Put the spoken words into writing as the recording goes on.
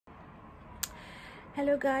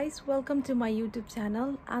Hello guys, welcome to my YouTube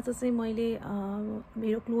channel. आज चाहिँ मैले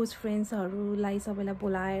मेरो क्लोज फ्रेन्ड्सहरुलाई सबैलाई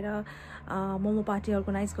बोलाएर मोमो पार्टी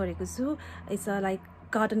अर्गनाइज गरेको छु. It's a like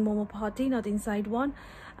garden momo party, not inside one.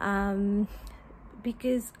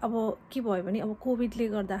 Because अब के भयो भने अब कोभिडले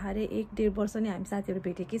गर्दाखेरि 1-1.5 वर्ष नै हामी साथीहरु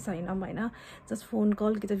भेटेकै छैनौं हैन. जस्ट फोन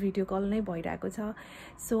कल कि त भिडियो कल नै भइरहेको छ.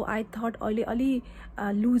 So I thought अहिले अलि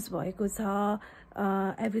लूज भएको छ.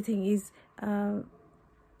 Everything is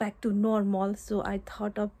back to normal, so I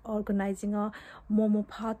thought of organizing a momo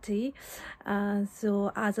party.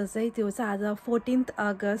 So as I say, it was as 14th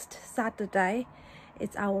August Saturday.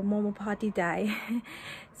 It's our momo party day.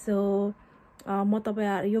 So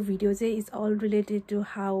your video is all related to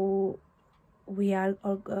how we are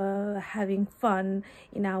having fun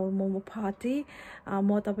in our momo party.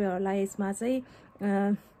 यसमा चाहिँ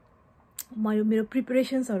मेरो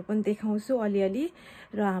प्रिपरेसन्सहरु पनि देखाउँछु अलिअलि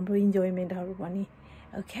र हाम्रो इन्जॉयमेन्टहरु पनि.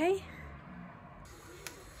 Okay.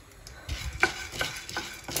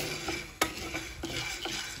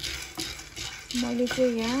 मैले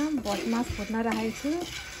चाहिँ यहाँ भटमास फुट्न राखेको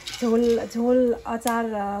छु. झोल अचार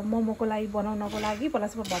मोमोको लागि बनाउनको लागि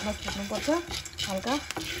प्लस भटमास फुट्नु पर्छ हल्का.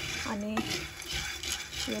 अनि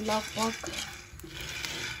यो लगभग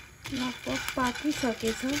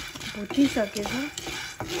पाकिसकेछ, भुटिसकेछ.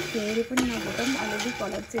 धेरै पनि नभुटौँ, अलिअलि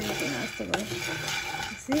कलर चेन्ज हुन जस्तो भयो.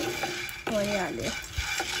 त्यसै भइहाल्यो.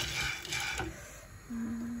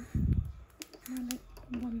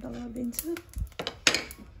 बन्द गरिदिन्छु.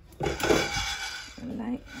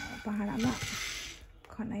 यसलाई भाँडामा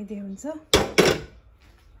खनाइदिए हुन्छ.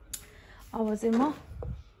 अब चाहिँ म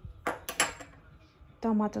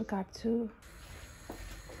टमाटर काट्छु.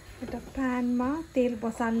 एउटा प्यानमा तेल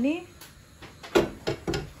बसाल्ने.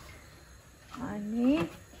 अनि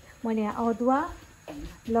मैले यहाँ अदुवा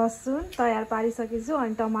लसुन तयार पारिसकेछु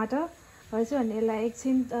अनि टमाटर हाल्छु. अनि यसलाई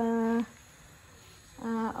एकछिन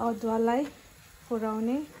अदुवालाई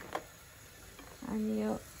फुराउने अनि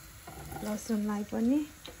यो लसुनलाई पनि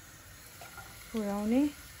फुराउने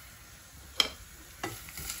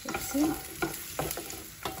एकछिन.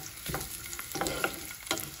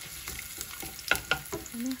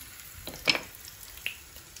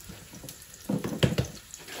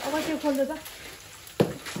 अब त्यो खोल्दा त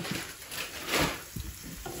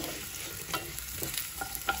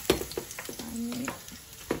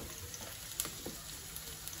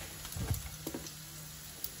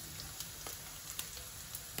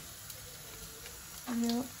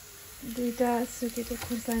यो दुईटा सुकेको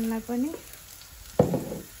खुर्सानीलाई पनि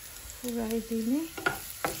फुराइदिने.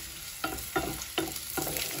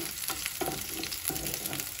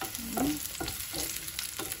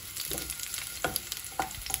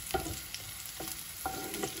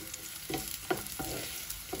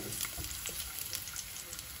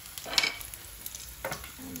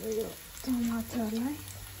 यो टमाटरलाई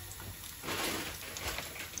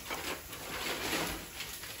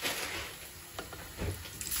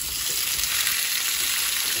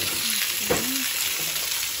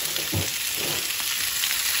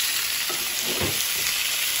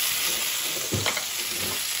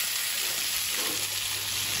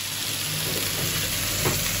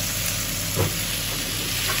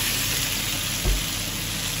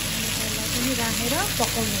राखेर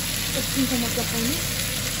पकाउने. एकछिनसम्म पकाउने.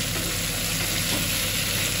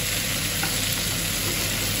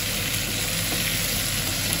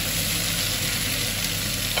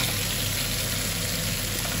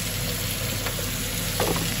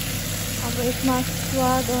 अब यसमा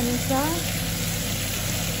स्वाद अनुसार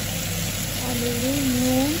अलिअलि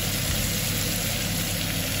नुन,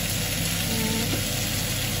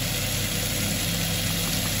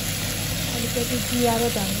 अलिकति जिरा र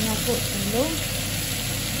धनियाँको धुलो,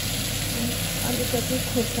 अलिकति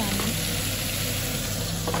खुर्सानी.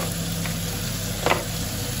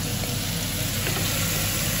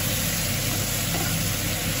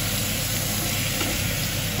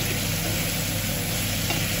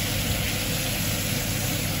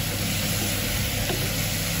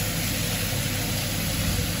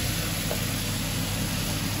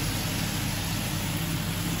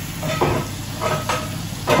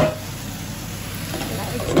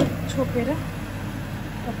 छोपेर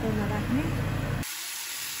पकाउन राख्ने.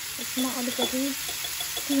 यसमा अलिकति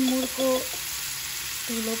सिमुरको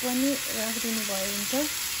धुलो पनि राखिदिनु भयो हुन्छ.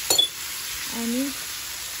 अनि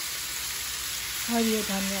हरियो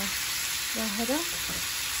धनिया राखेर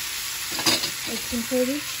एकछिन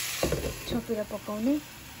फेरि छोपेर पकाउने.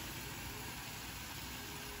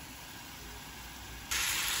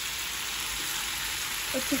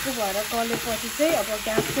 यतिको भएर गलेपछि चाहिँ अब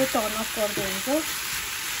ग्यास चाहिँ टर्न अफ गर्दै हुन्छ.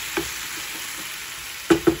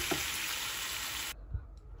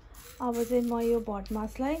 अब चाहिँ म यो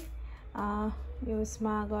भटमासलाई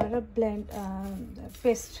यसमा गएर ब्लेन्ड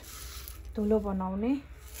पेस्ट धुलो बनाउने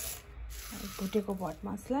भुटेको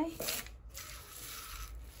भटमासलाई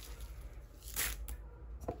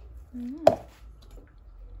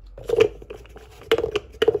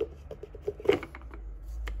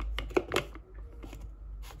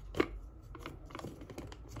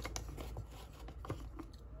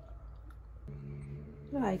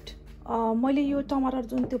राइट मैले यो टमाटर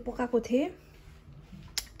जुन त्यो पकाएको थिएँ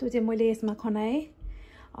त्यो चाहिँ मैले यसमा खनाएँ।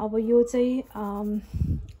 अब यो चाहिँ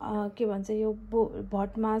के भन्छ यो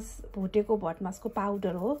भटमास भुटेको भटमासको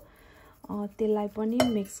पाउडर हो, त्यसलाई पनि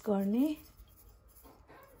मिक्स गर्ने।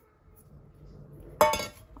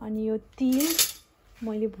 अनि यो तिल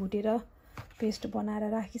मैले भुटेर पेस्ट बनाएर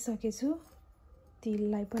राखिसकेछु,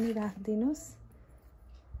 तिललाई पनि राखिदिनुस्।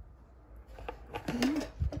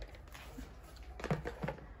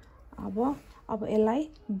 अब यसलाई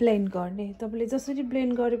ब्लेन्ड गर्ने। तपाईले जसरी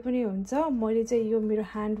ब्लेन्ड गरे पनि हुन्छ। मैले चाहिँ यो मेरो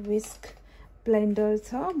ह्यान्ड विस्क ब्लेन्डर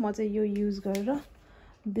छ, म चाहिँ यो युज गरेर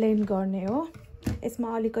ब्लेन्ड गर्ने हो।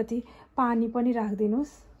 यसमा अलिकति पानी पनि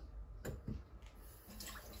राखिदिनुस्,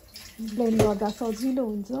 ब्लेन्ड गर्दा सजिलो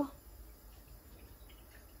हुन्छ।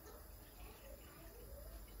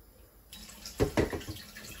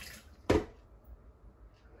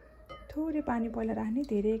 थोरै पानी पहिला राख्ने,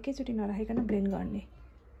 धेरै एकैचोटि नराखिकन ब्लेन्ड गर्ने।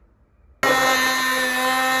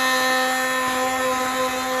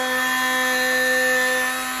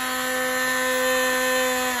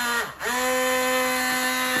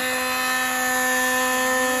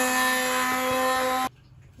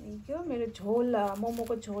 मेरो झोल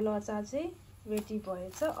मोमोको झोल अचार चाहिँ रेडी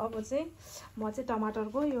भएछ। अब चाहिँ म चाहिँ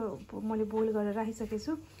टमाटरको यो मैले बोइल गरेर राखिसकेको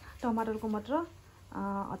छु, टमाटरको मात्र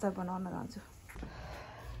अचार बनाउन जान्छु।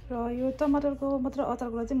 र यो टमाटरको मात्र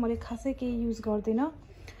अचारको लागि चाहिँ मैले खासै केही युज गर्दिनँ।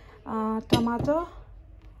 टमाटर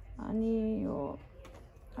अनि यो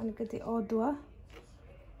अलिकति अदुवा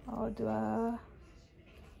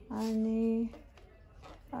अनि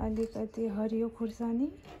अलिकति हरियो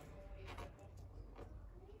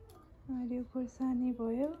खुर्सानी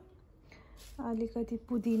भयो, अलिकति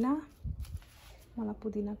पुदिना, मलाई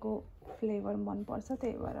पुदिनाको फ्लेभर मन पर्छ,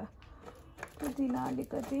 त्यही भएर पुदिना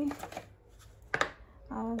अलिकति,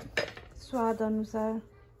 स्वाद अनुसार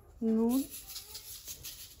नुन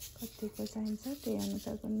कतिको चाहिन्छ त्यही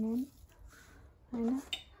अनुसारको नुन हैन।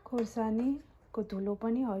 खुर्सानीको धुलो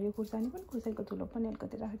पनि, हरियो खुर्सानीको धुलो पनि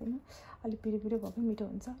अलिकति राखिदिनु, अलि पिरो भए मिठो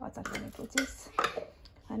हुन्छ अचार बनेको चिज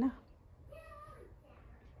हैन।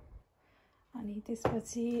 अनि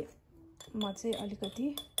त्यसपछि म चाहिँ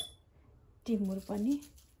अलिकति टिमुर पनि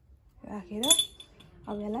राखेर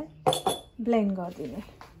अब यसलाई ब्लेन्ड गरिदिने।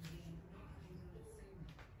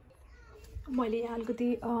 मैले यहाँ अलिकति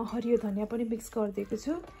हरियो धनिया पनि मिक्स गरिदिएको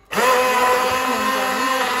छु।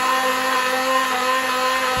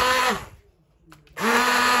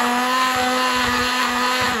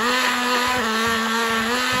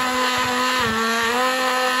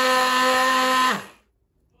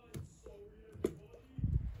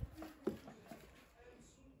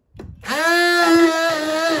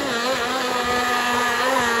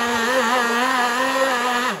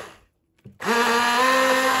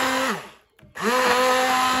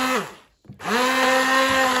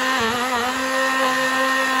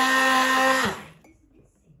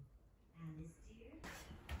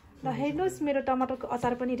 हेर्नुस् मेरो टमाटरको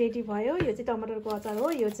अचार पनि रेडी भयो। यो चाहिँ टमाटरको अचार हो।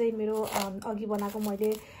 यो चाहिँ मेरो अघि बनाएको मैले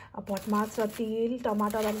भटमास र तिल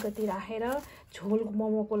टमाटर अलिकति राखेर झोल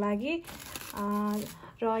मोमोको लागि।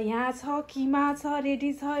 र यहाँ छ किमा छ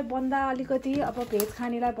रेडी छ, बन्दा अलिकति अब भेज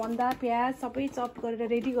खानेलाई बन्दा प्याज सबै चप गरेर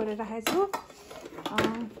रेडी गरेर राखेको छु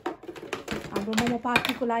हाम्रो मोमो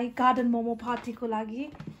पार्टीको लागि, गार्डन मोमो पार्टीको लागि।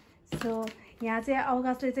 सो यहाँ चाहिँ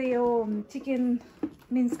अगस्टले चाहिँ यो चिकन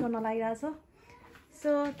मिन्स गर्न लागिरहेछ।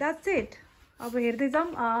 So that's it. अब हेर्दै जाऊँ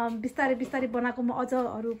बिस्तारै बिस्तारै बनाएको। म अझ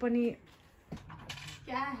अरू पनि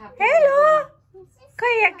हेलो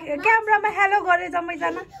खै क्यामेरामा हेलो गरे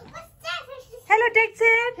जम्मैजना। Hello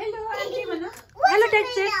texture, hello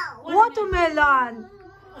texture, watermelon,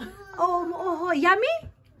 ओहो यम्मी।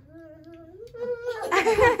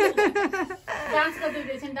 डान्स गर्दै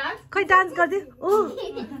रहेछन्, डान्स खै डान्स गर्दै। ओ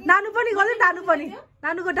नानु पनि गर्दै,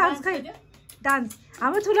 नानुको डान्स खै डान्स।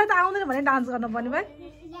 हाम्रो ठुलो त आउँदैन भने डान्स गर्न पर्ने भाइ,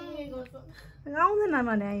 आउँदैन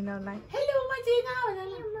भने यिनीहरूलाई। हेलो मजिमा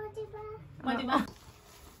मजिमा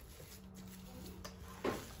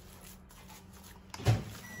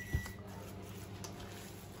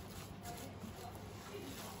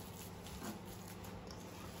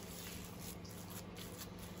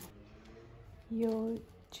यो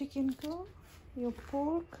चिकनको, यो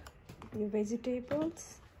पोर्क, यो भेजिटेबल्स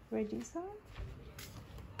रेडी छ।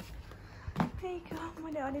 लाइक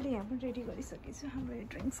मैले अलिअलि यहाँ पनि रेडी गरिसकेको छु हाम्रो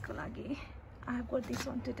ड्रिङ्क्सको लागि I have got this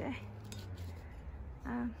one today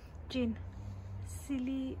जिन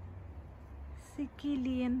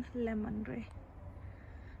सिकिलियन लेमन रे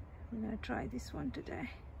I'm gonna try this one today.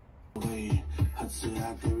 हद से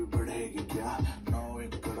आगे भी बढ़ेगी क्या 9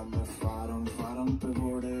 एकड़ में फार्म पे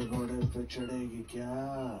घोड़े पे चढ़ेगी क्या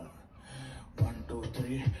 1 2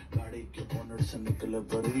 3 गाड़ी के बोनट से निकले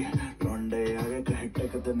परी लौंडे आगे कहीं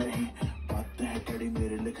टेकते नहीं बातें हैं कड़ी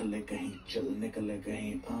मेरे लिख ले कहीं चल निकले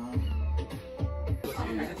कहीं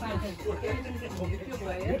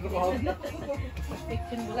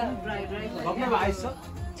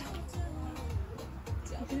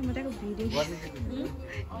मजाको भिडियो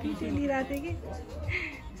लिइरहेको थिएँ कि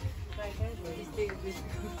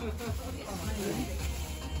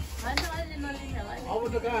अब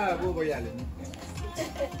त कहाँ गो भइहाल्यो नि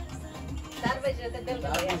 4 बजे त बेलुका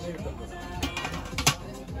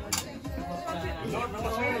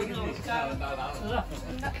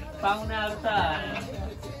पाहुनाहरु त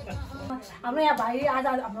हाम्रो यहाँ भाइ आज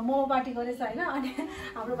हाम्रो मोमो पार्टी गरेछ हैन अनि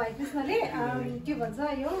हाम्रो भाइ कृष्णले के भन्छ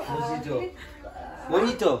यो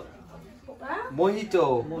मोहितो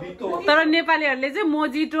तर नेपालीहरुले चाहिँ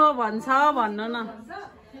मोजिटो भन्छ भन्नु न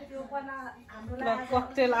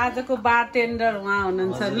ककटेल आजको बारटेन्डर उहाँ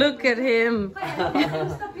हुनुहुन्छ look at him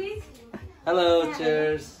hello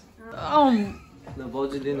cheers No,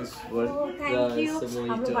 Bojidin is what thank you.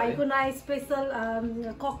 हाम्रो भाइको नयाँ स्पेशल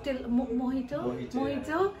ककटेल मोहितो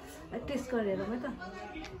टेस्ट गरेर म त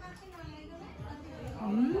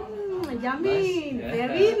यम्मी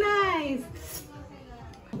भेरी नाइस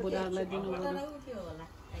बुढालाई दिनु पर्यो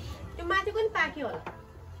त्यो माथिको नि पाक्यो होला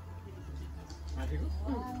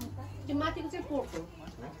त्यो माथिको चाहिँ पोर्क हो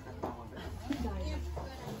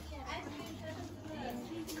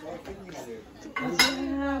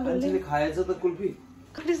मान्छेले खाएछ त कुल्फी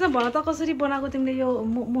कृष्ण भन त कसरी बनाएको तिमीले यो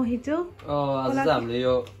मोहितो आज चाहिँ हामीले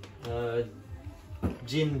यो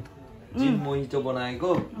जिन मोहितो बनाएको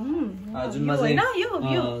जुनमा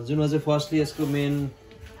चाहिँ फर्स्टली यसको मेन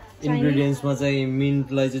इन्ग्रेडियन्ट्समा चाहिँ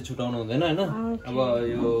मिन्टलाई चाहिँ छुटाउनु हुँदैन हैन अब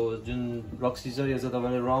यो जुन रक्सी छ यो चाहिँ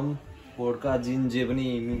तपाईले रम वोडका जिन जे पनि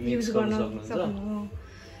मिक्स गर्न सक्नुहुन्छ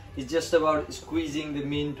It's just about squeezing the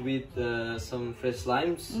mint with some fresh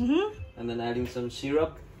limes and then adding some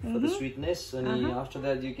syrup for the sweetness. And after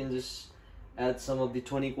that, you can just add some of the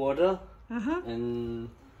tonic water and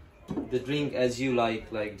the drink as you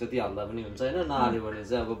like jati halda pani huncha हैन नहाल्यो भने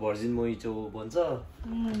चाहिँ अब virgin mojito भन्छ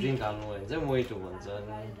drink हाल्नु भने चाहिँ mojito भन्छ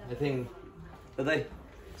I think दाइ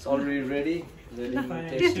it's already ready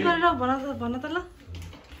टेस्ट गरेर भन त ल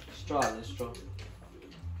straw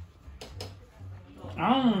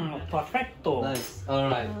perfecto nice all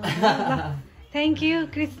right thank you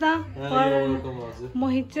Krishna for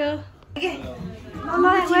mojito okay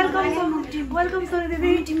welcome Sonu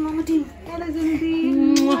Didi Momo team hello Didi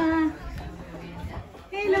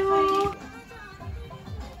hello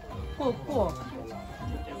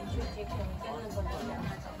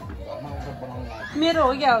मेरो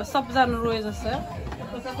हो क्या सबजना रोए जस्तो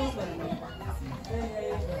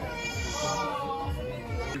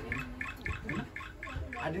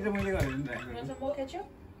आदि त मैले गरेँ नि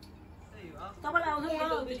तपाईलाई आउँछ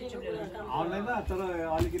आउँदैन तर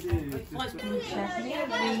अलिकति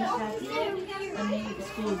अनि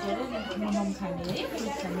स्कुल गएर मोमो खाने है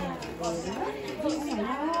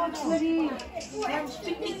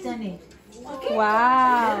पिकनिक जाने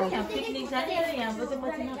वाउ पिकनिक जाने र यहाँबाट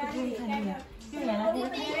मसिनाको ड्रिङ्क खाने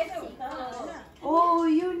oh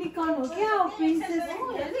unicorn हो क्या princess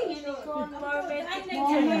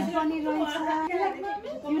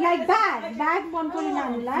you like bag मन पर्यो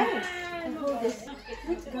नानीलाई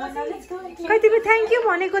खै तिमी थ्यांक यू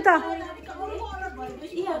भनेको त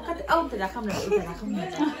आउट राखौँ न पहिलाको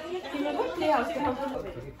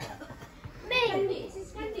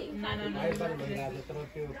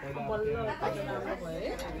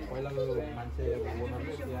मान्छे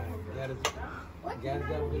ओनरले ग्यारेज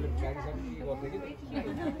गाडी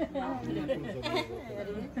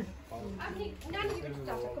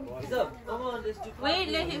Wait,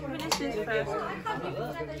 let him finish this first.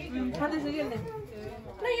 What is it again?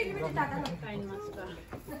 Kind master.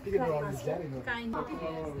 Kind.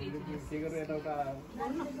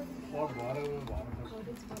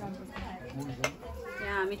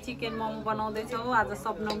 यहाँ हामी चिकन मोमो बनाउँदैछौँ आज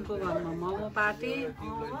सबनमको घरमा मोमो पार्टी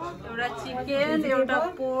एउटा चिकन एउटा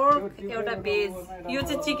पोर्क एउटा भेज यो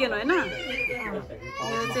चाहिँ चिकन होइन यो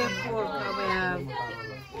चाहिँ पोर्क अब यहाँ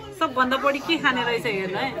सबभन्दा बढी के खाने रहेछ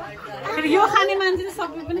हेर्नु है फेरि यो खाने मान्छेले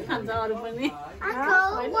सबै पनि खान्छ अरू पनि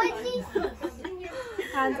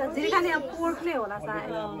खान्छ जे खाने अब पोर्क नै होला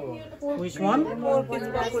सायद Which one? Pork is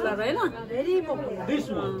popular हैन भेरी पपुलर This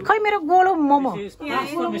one. खै मेरो गोलो momo This is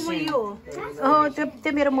fast for machine.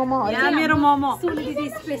 त्यो मेरो मोमो हो यहाँ मेरो मोमो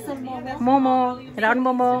मोमो राउन्ड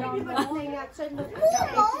मोमो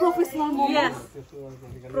प्रोफेसनल मोमो यस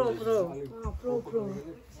प्रो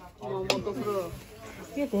मोमोको प्रो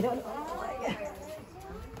त्यो धेरै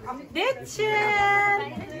That's it.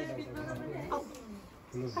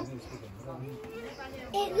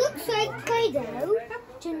 It looks like Play-Doh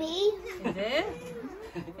to me. Is it?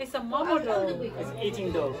 It's a momo dough. It's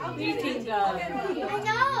eating dough. Eating dough. I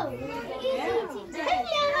know.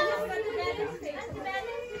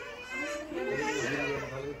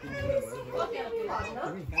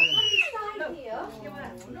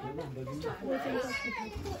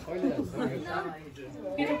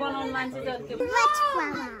 पिठो बनाउन मान्छे जति Wet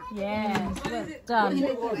flour. Yes, well done.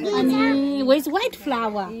 Ani, where's white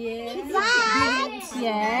flour?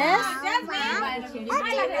 Yes.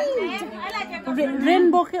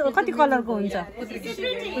 Rainbow कति कलरको हुन्छ?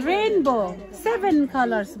 Rainbow 7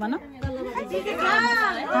 colors भन.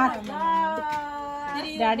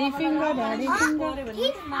 Daddy finger.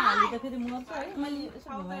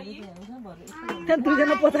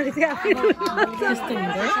 दुईजना पछाडि चाहिँ आफै त्यस्तो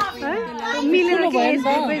हुन्छ मिलेन कि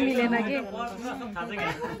सबै मिलेन कि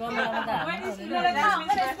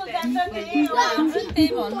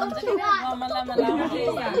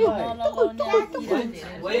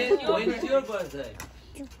When is your birthday?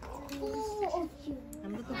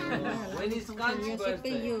 When is Kanchi's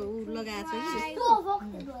birthday? यो लगाएको छ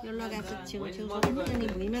कि यो लगाएको छेउ अनि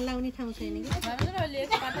भुइँमा लाउने ठाउँ छैन कि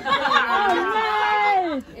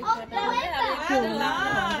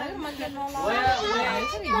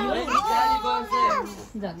When is Daddy's birthday?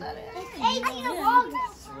 18 of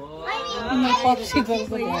August.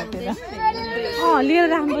 पप्सिकलको ढाकेर लिएर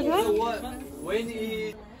राख्नुपर्छ So when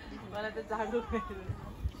is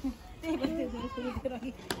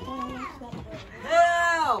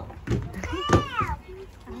Help!